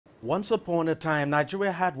Once upon a time,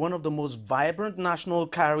 Nigeria had one of the most vibrant national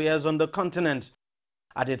carriers on the continent.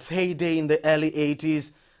 At its heyday in the early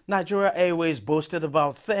 80s, Nigeria Airways boasted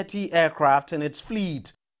about 30 aircraft in its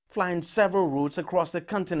fleet, flying several routes across the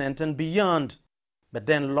continent and beyond. But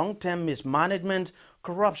then long-term mismanagement,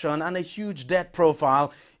 corruption and a huge debt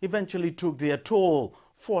profile eventually took their toll,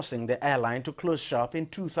 forcing the airline to close shop in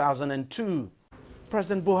 2002.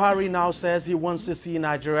 President Buhari now says he wants to see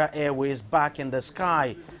Nigeria Airways back in the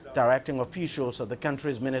sky, directing officials of the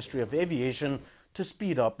country's Ministry of Aviation to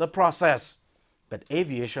speed up the process. But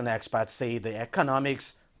aviation experts say the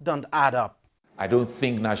economics don't add up. I don't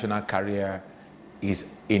think national carrier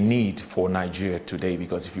is a need for Nigeria today,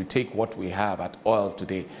 because if you take what we have at oil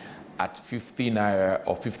today at 50 naira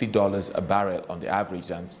or $50 a barrel on the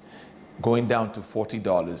average and going down to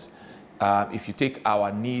 $40, if you take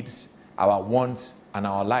our needs, our wants and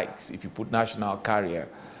our likes, if you put national carrier,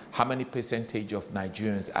 how many percentage of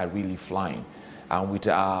Nigerians are really flying? And with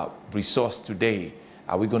our resource today,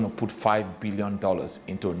 are we going to put $5 billion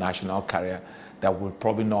into a national carrier that will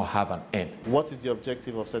probably not have an end? What is the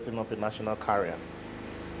objective of setting up a national carrier?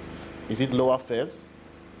 Is it lower fares?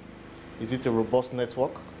 Is it a robust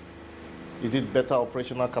network? Is it better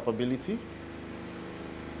operational capability?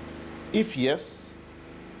 If yes,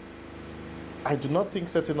 I do not think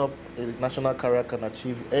setting up a national carrier can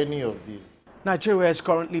achieve any of these. Nigeria is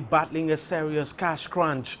currently battling a serious cash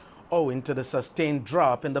crunch owing to the sustained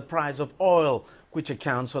drop in the price of oil, which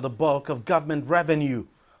accounts for the bulk of government revenue.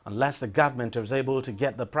 Unless the government is able to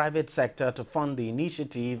get the private sector to fund the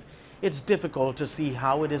initiative, it's difficult to see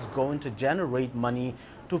how it is going to generate money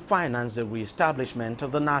to finance the re-establishment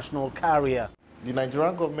of the national carrier. The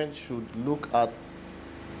Nigerian government should look at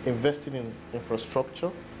investing in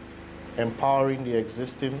infrastructure, empowering the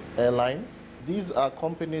existing airlines. These are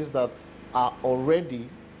companies that are already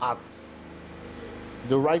at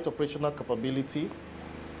the right operational capability.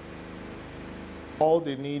 All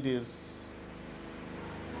they need is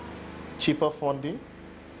cheaper funding,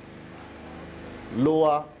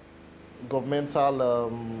 lower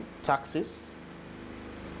governmental taxes,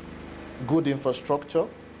 good infrastructure,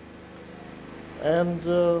 and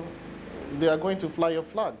they are going to fly your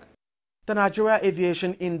flag. The Nigeria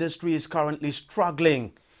aviation industry is currently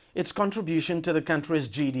struggling. Its contribution to the country's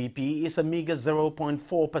GDP is a meager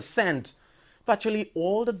 0.4%. Virtually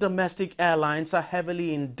all the domestic airlines are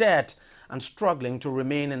heavily in debt and struggling to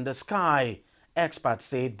remain in the sky. Experts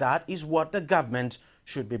say that is what the government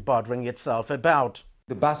should be bothering itself about.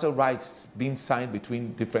 The Basel rights being signed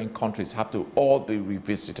between different countries have to all be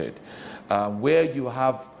revisited. Where you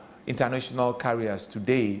have international carriers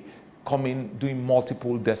today coming, doing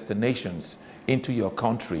multiple destinations into your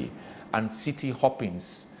country and city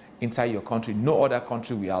hoppings inside your country, no other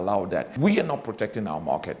country will allow that. We are not protecting our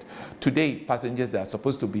market. Today, passengers that are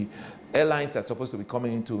supposed to be, airlines that are supposed to be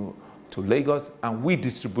coming into Lagos, and we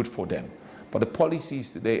distribute for them. But the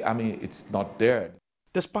policies today, it's not there.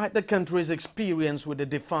 Despite the country's experience with the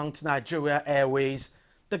defunct Nigeria Airways,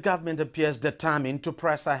 the government appears determined to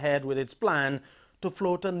press ahead with its plan to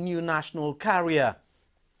float a new national carrier.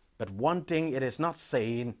 But one thing it is not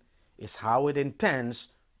saying is how it intends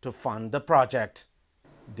to fund the project.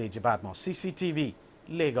 Deji, Badmus, CCTV,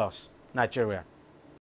 Lagos, Nigeria.